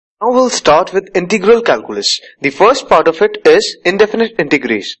Now we'll start with integral calculus. The first part of it is indefinite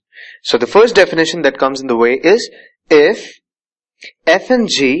integration. So the first definition that comes in the way is if f and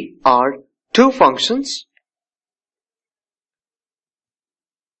g are two functions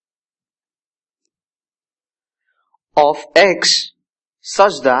of x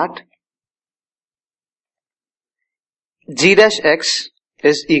such that g dash x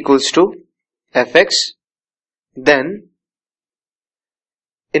is equals to fx, then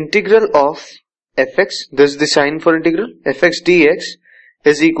integral of fx, this is the sign for integral, fx dx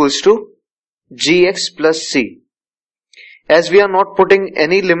is equals to gx plus c. As we are not putting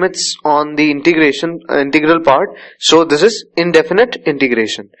any limits on the integral part, so this is indefinite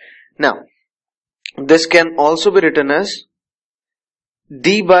integration. Now, this can also be written as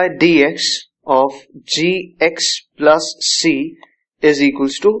d by dx of gx plus c is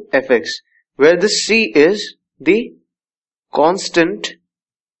equals to fx, where the c is the constant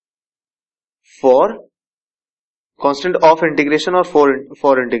of integration or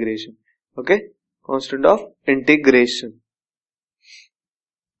for integration. Okay, constant of integration.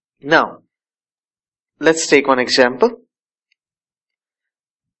 Now, let's take one example.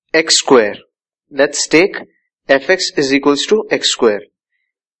 X square. Let's take fx is equals to x square.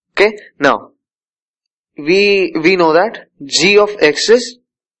 Okay, now we know that g of x is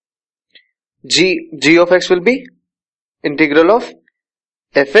g of x will be integral of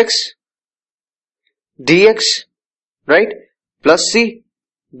fx dx, right, plus c.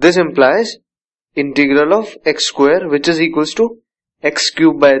 This implies integral of x square, which is equals to x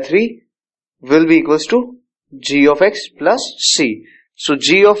cube by 3, will be equals to g of x plus c. So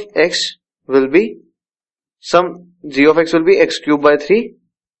g of x will be x cube by 3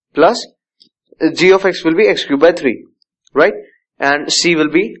 plus g of x will be x cube by 3, right, and c will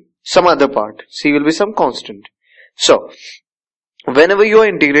be some other part, c will be some constant. So whenever you are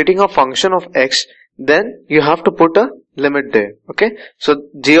integrating a function of x, then you have to put a limit there. Okay, so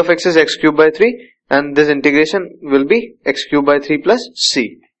g of x is x cube by 3 and this integration will be x cube by 3 plus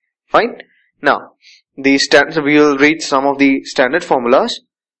c. Fine. Now we will read some of the standard formulas.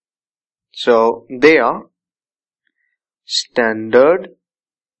 So they are standard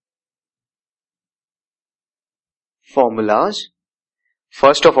formulas.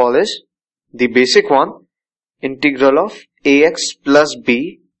 First of all is the basic one, integral of ax plus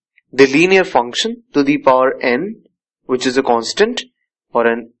b, the linear function to the power n, which is a constant or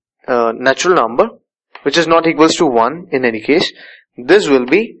a natural number which is not equals to 1 in any case. This will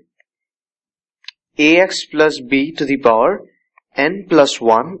be ax plus b to the power n plus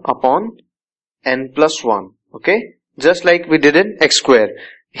 1 upon n plus 1. Okay, just like we did in x square,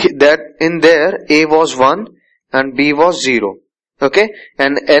 that in there a was 1 and b was 0. Okay,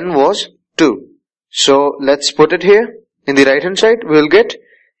 and n was 2. So let's put it here. In the right hand side we will get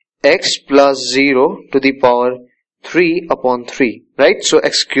x plus 0 to the power 3 upon 3, right? So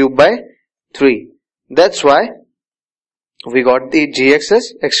x cube by 3. That's why we got the gx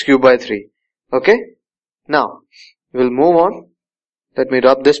as x cube by 3. Okay, now we'll move on. Let me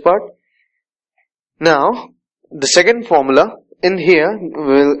rub this part. Now the second formula, in here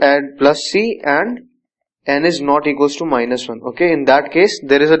we'll add plus c and n is not equals to minus 1. Okay, in that case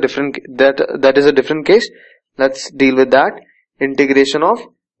there is a different that is a different case. Let's deal with that. Integration of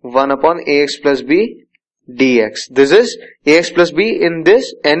 1 upon ax plus b dx. This is ax plus b, in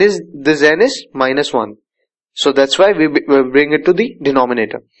this n is minus 1. So that's why we bring it to the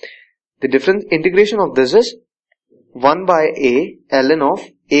denominator. The different integration of this is 1 by a ln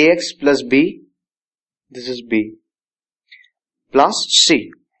of ax plus b, this is b, plus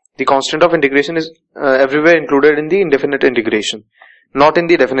c. The constant of integration is everywhere included in the indefinite integration, not in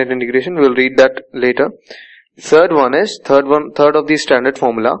the definite integration. We will read that later. Third of the standard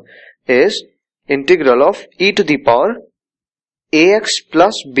formula is integral of e to the power ax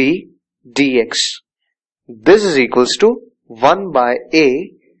plus b dx. This is equals to 1 by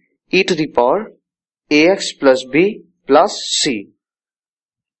a e to the power ax plus b plus c.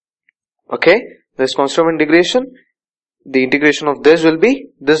 Okay, this constant of integration, the integration of this will be,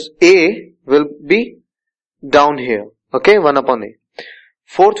 this a will be down here. Okay, 1 upon a.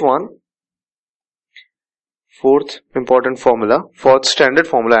 Fourth important formula, fourth standard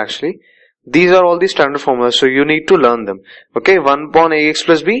formula actually. These are all the standard formulas, so you need to learn them. Okay, 1 upon ax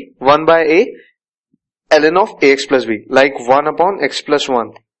plus b, 1 by a ln of ax plus b, like 1 upon x plus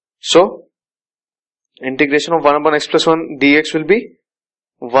 1. So integration of 1 upon x plus 1 dx will be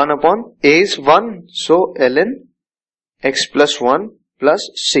 1 upon a is 1, so ln x plus 1 plus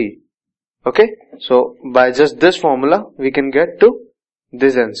c. Okay, so by just this formula we can get to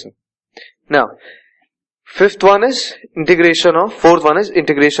this answer. Now Fourth one is integration of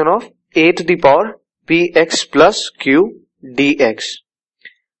a to the power px plus q dx.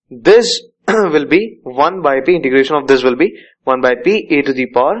 This will be 1 by p, integration of this will be 1 by p a to the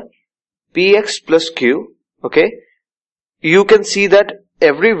power px plus q. Okay, you can see that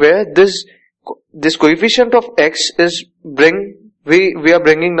everywhere this coefficient of x is we are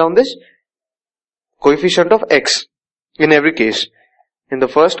bringing down this coefficient of x in every case. In the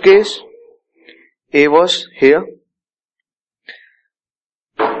first case, a was here.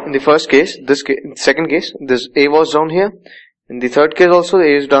 In the first case, second case, this a was down here. In the third case also,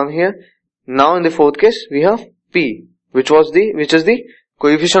 a is down here. Now in the fourth case, we have p, which is the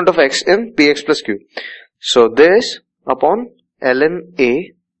coefficient of x in px plus q. So this upon ln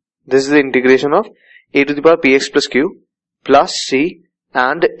a, this is the integration of a to the power px plus q plus c,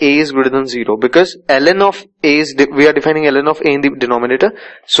 and a is greater than 0, because ln of a is, we are defining ln of a in the denominator.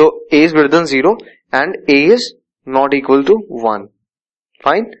 So a is greater than 0 and a is not equal to 1.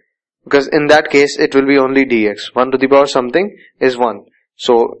 Fine, because in that case it will be only dx. 1 to the power something is 1.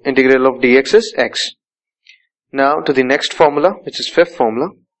 So integral of dx is x. Now to the next formula, which is fifth formula,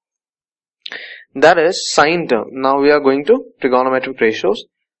 that is sine term. Now we are going to trigonometric ratios.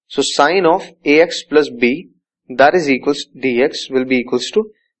 So sine of ax plus b, that is equals dx, will be equals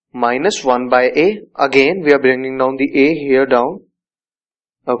to minus 1 by a. Again we are bringing down the a here down.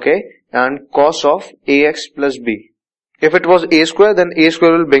 Okay, and cos of ax plus b. If it was a square, then a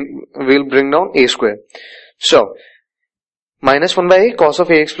square will bring down a square. So minus 1 by a, cos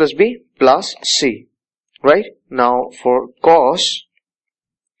of ax plus b plus c. Right, now for cos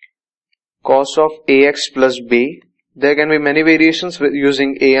of ax plus b, there can be many variations with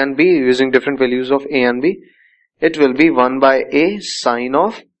using a and b, using different values of a and b. It will be 1 by a sine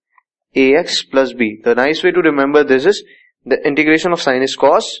of ax plus b. The nice way to remember this is the integration of sine is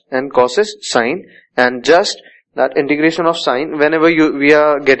cos and cos is sine, and just that integration of sine, whenever we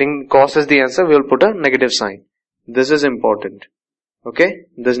are getting cos as the answer, we will put a negative sign. This is important. Okay,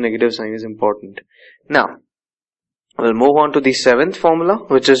 this negative sign is important. Now we'll move on to the seventh formula,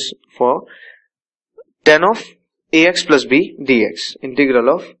 which is for tan of ax plus b dx. Integral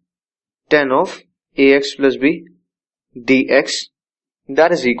of tan of ax plus b dx,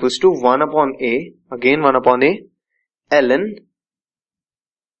 that is equals to 1 upon a, again 1 upon a, ln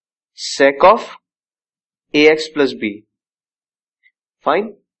sec of ax plus b.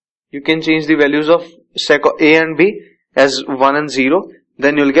 Fine, you can change the values of sec of a and b as 1 and 0,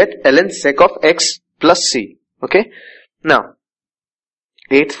 then you'll get ln sec of x plus c. Okay, now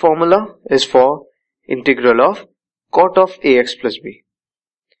eighth formula is for integral of cot of ax plus b.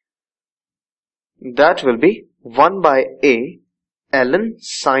 That will be 1 by a ln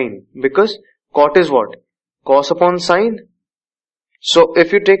sine, because cot is what? Cos upon sine. So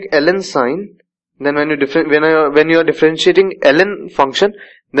if you take ln sine, then when you are differentiating ln function,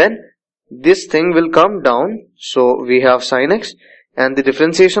 then this thing will come down. So we have sin x, and the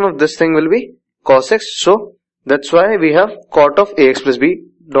differentiation of this thing will be cos x. So that's why we have cot of ax plus b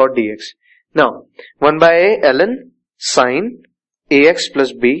dot dx. Now 1 by a ln sine ax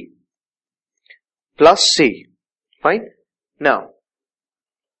plus b plus c. Fine. Now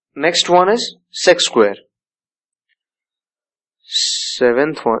next one is sec square.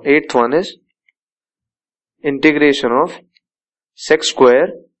 Eighth one is integration of sec square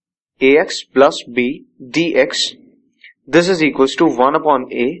ax plus b dx. This is equals to 1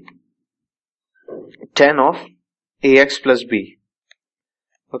 upon a tan of ax plus b.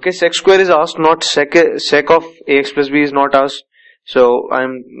 Okay, sec square is asked, not sec of ax plus b is not asked. So I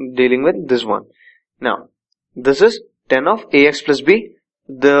am dealing with this one. Now this is tan of ax plus b.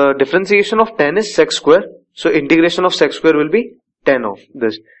 The differentiation of tan is sec square. So integration of sec square will be tan of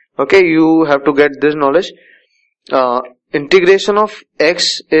this. Okay, you have to get this knowledge. Integration of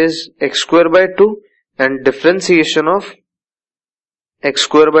x is x square by 2, and differentiation of x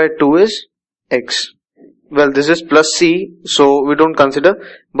square by 2 is x. Well, this is plus c, so we don't consider,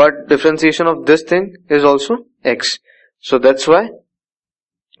 but differentiation of this thing is also x. So that's why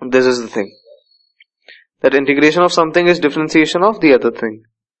this is the thing, that integration of something is differentiation of the other thing.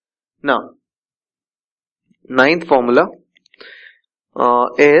 Now ninth formula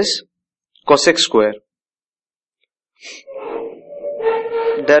is cosec square.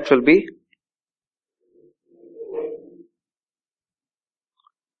 That will be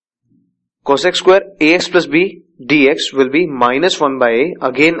cosec square ax plus b dx will be minus 1 by a,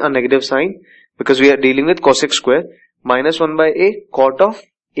 again a negative sign because we are dealing with cosec square, minus 1 by a cot of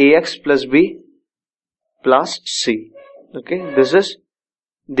ax plus b plus c. Okay, this is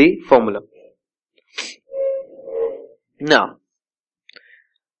the formula. Now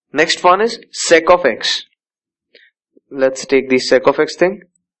next one is sec of x. let's take the sec of x thing.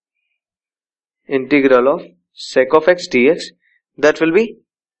 Integral of sec of x dx, that will be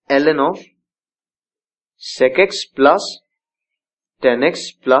ln of sec x plus tan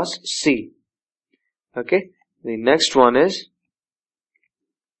x plus c. Okay, the next one is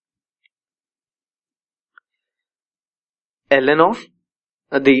ln of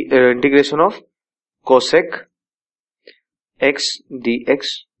the integration of cosec x dx,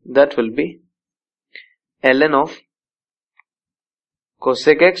 that will be ln of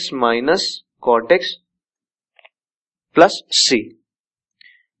cosec x minus cot x plus c.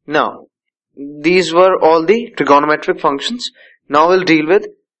 Now, these were all the trigonometric functions. Now we'll deal with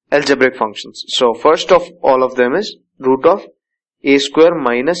algebraic functions. So first of all of them is root of a square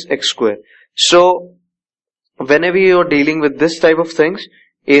minus x square. So whenever you are dealing with this type of things,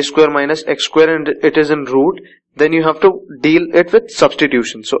 a square minus x square, and it is in root, then you have to deal it with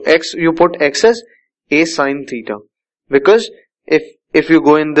substitution. So x, you put x as a sine theta, because if you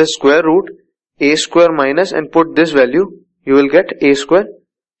go in this square root, a square minus and put this value, you will get a square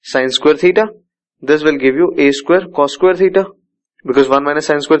sine square theta. This will give you a square cos square theta, because 1 minus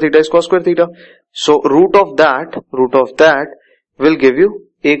sine square theta is cos square theta. So root of that will give you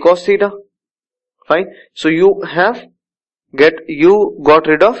a cos theta. Fine. So you got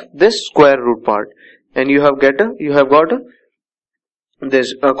rid of this square root part, and you have got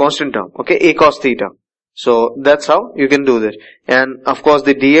this constant term. Okay, a cos theta. So that's how you can do this. And of course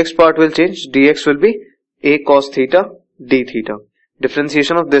the dx part will change. Dx will be a cos theta d theta.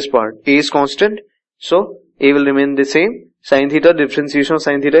 Differentiation of this part, a is constant, so a will remain the same. Sin theta, differentiation of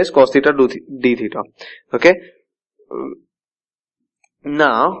sin theta is cos theta d theta. Okay.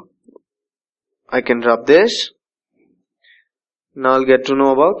 Now I can rub this. Now I'll get to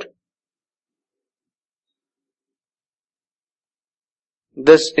know about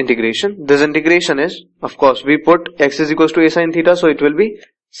this integration. This integration is, of course, we put x is equals to a sin theta, so it will be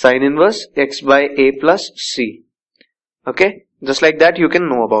sin inverse x by a plus c. Okay, just like that you can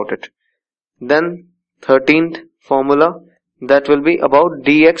know about it. Then 13th formula, that will be about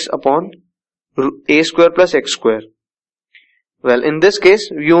dx upon a square plus x square. Well, in this case,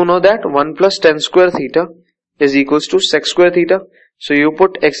 you know that 1 plus tan square theta is equals to sec square theta. So you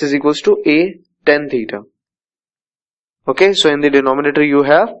put x is equals to a tan theta. Okay, so in the denominator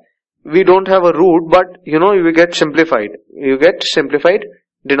we don't have a root, but you get simplified. You get simplified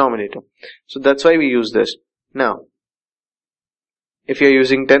denominator. So that's why we use this. Now, if you are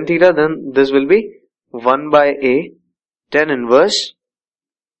using tan theta, then this will be 1 by a tan inverse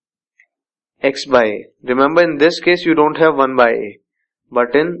x by a. Remember, in this case you don't have 1 by a,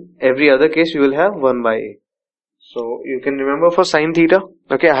 but in every other case you will have 1 by a. So you can remember for sin theta.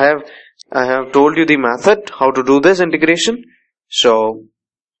 Okay, I have told you the method how to do this integration, so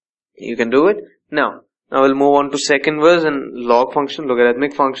you can do it. Now we'll move on to sec inverse and log function,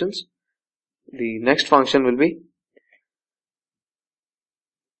 logarithmic functions. The next function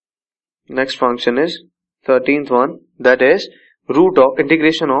is 13th one, that is root of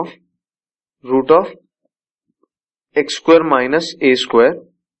integration of root of x square minus a square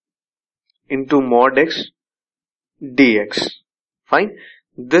into mod x dx. Fine.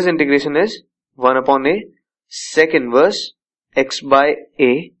 This integration is 1 upon a sec inverse x by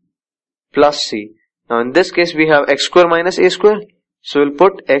a plus c. Now in this case we have x square minus a square, so we'll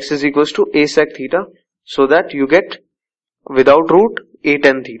put x is equals to a sec theta, so that you get without root a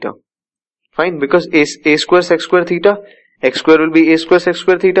tan theta. Fine, because a square sec square theta, x square will be a square sec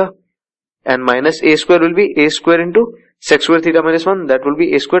square theta, and minus a square will be a square into sec square theta minus 1, that will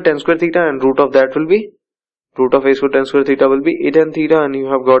be a square tan square theta, and root of that will be root of a square tan square theta will be a tan theta, and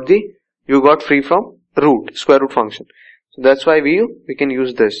you got free from square root function. So that's why we can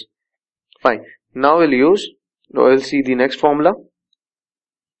use this. Fine. Now we'll see the next formula,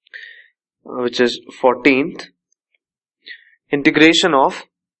 which is 14th, integration of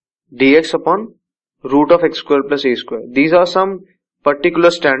dx upon root of x square plus a square. These are some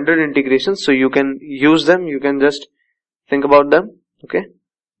particular standard integrations, so you can use them. You can just think about them. Okay,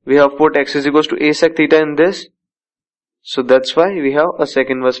 we have put x is equals to a sec theta in this, so that's why we have a sec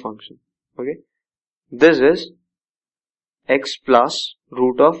inverse function. Okay, this is x plus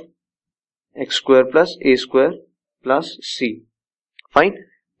root of x square plus a square plus c. Fine.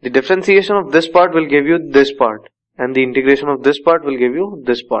 The differentiation of this part will give you this part, and the integration of this part will give you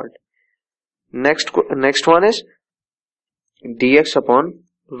this part. Next one is dx upon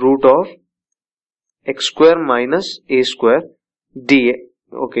root of x square minus a square dx.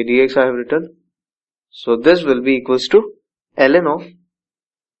 Okay, dx I have written. So this will be equals to ln of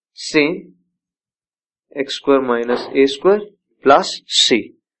same x square minus a square plus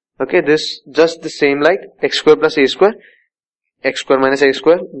c. Okay, this just the same like x square plus a square, x square minus a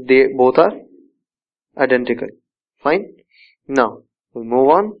square, they both are identical. Fine. Now we'll move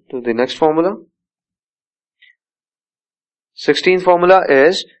on to the next formula. 16th formula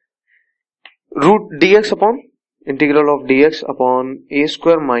is root dx upon integral of dx upon a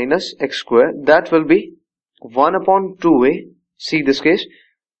square minus x square. That will be 1 upon 2a. See this case,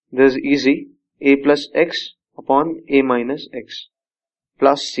 this is easy. A plus x upon a minus x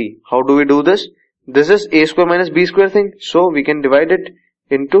plus c. How do we do this? This is a square minus b square thing, so we can divide it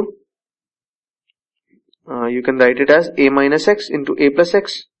into you can write it as a minus x into a plus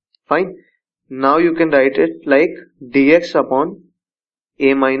x. Fine. Now you can write it like dx upon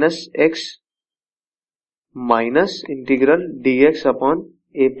a minus x minus integral dx upon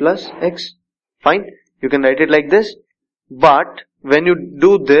a plus x. Fine. You can write it like this. But when you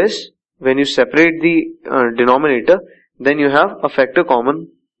do this, when you separate the denominator, then you have a factor common,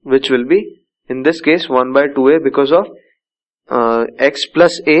 which will be in this case 1 by 2a because of x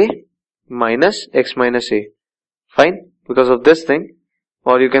plus a minus x minus a. Fine. Because of this thing.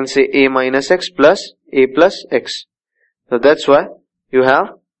 Or you can say a minus x plus a plus x. So that's why you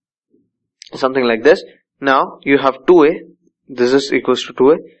have something like this. Now you have 2a. This is equals to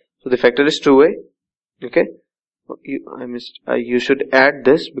 2a. So the factor is 2a. Okay. You should add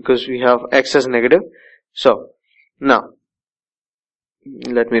this because we have x as negative. So now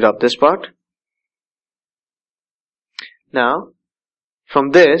let me rub this part. Now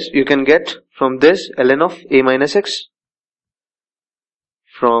from this you can get from this ln of a minus x.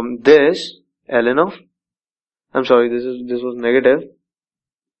 From this ln of, I'm sorry, this was negative.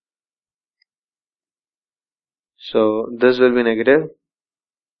 So this will be negative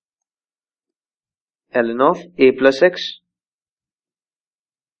ln of a plus x,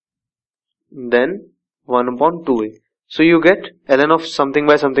 then 1 upon 2a. So you get ln of something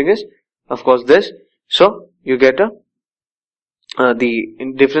by something is of course this. So you get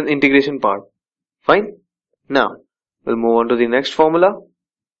the different integration part. Fine. Now we'll move on to the next formula.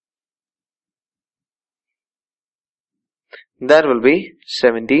 That will be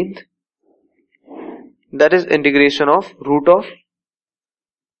 17th. That is integration of root of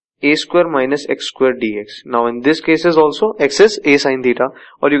a square minus x square dx. Now in this case is also x is a sin theta,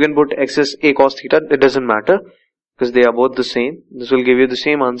 or you can put x is a cos theta. It doesn't matter because they are both the same. This will give you the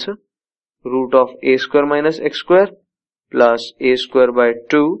same answer. Root of a square minus x square plus a square by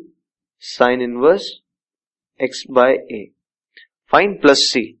 2 sin inverse x by a. Fine. Plus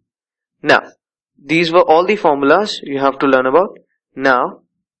c. Now these were all the formulas you have to learn about. Now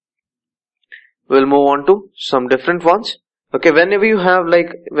we'll move on to some different ones. Okay, whenever you have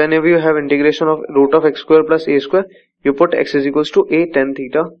integration of root of x square plus a square, you put x is equals to a tan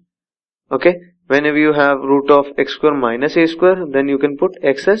theta. Okay, whenever you have root of x square minus a square, then you can put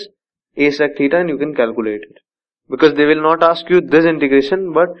x as a sec theta and you can calculate it. Because they will not ask you this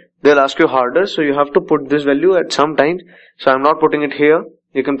integration, but they'll ask you harder, so you have to put this value at some time. So I'm not putting it here.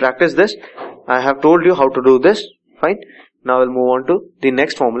 You can practice this. I have told you how to do this. Fine. Now we'll move on to the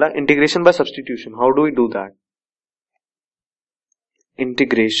next formula, integration by substitution. How do we do that?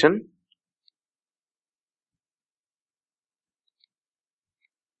 Integration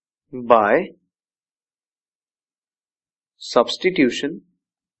by substitution.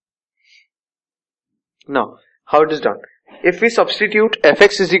 Now, how it is done? If we substitute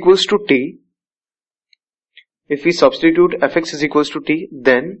fx is equals to t,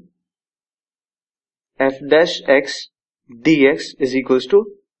 then f dash x dx is equals to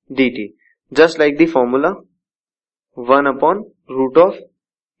dt. Just like the formula 1 upon root of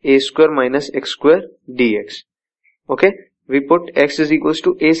a square minus x square dx. Okay, we put x is equals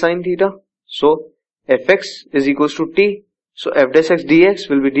to a sin theta. So fx is equals to t. So f dash x dx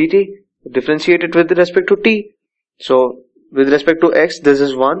will be dt. Differentiate it with respect to t. So with respect to x, this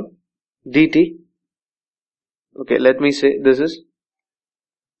is 1 dt. Okay, let me say this is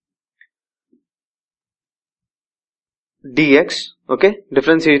dx. Okay,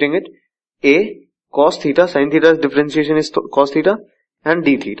 differentiating it, a cos theta, sin theta's differentiation is cos theta, and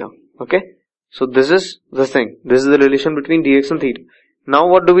d theta. Okay, so this is the thing. This is the relation between dx and theta. Now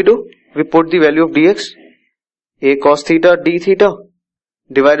what do? We put the value of dx, a cos theta d theta,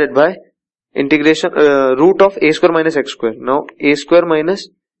 divided by integration root of a square minus x square. Now a square minus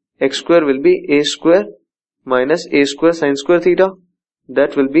x square will be a square minus a square sin square theta.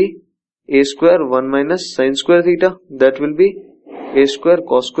 That will be a square 1 minus sin square theta. That will be a square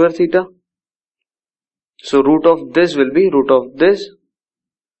cos square theta. So root of this will be root of this.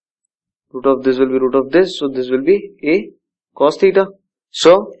 Root of this will be root of this. So this will be a cos theta.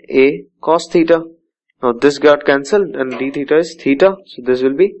 So a cos theta. Now this got cancelled and d theta is theta. So this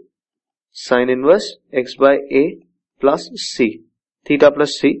will be Sine inverse x by a plus c. Theta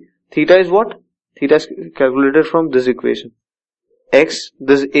plus c. Theta is what? Theta is calculated from this equation. X,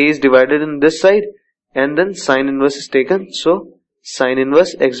 this a is divided in this side, and then sine inverse is taken. So sine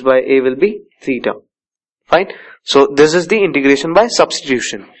inverse x by a will be theta. Fine. So this is the integration by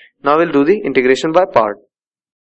substitution. Now we'll do the integration by part.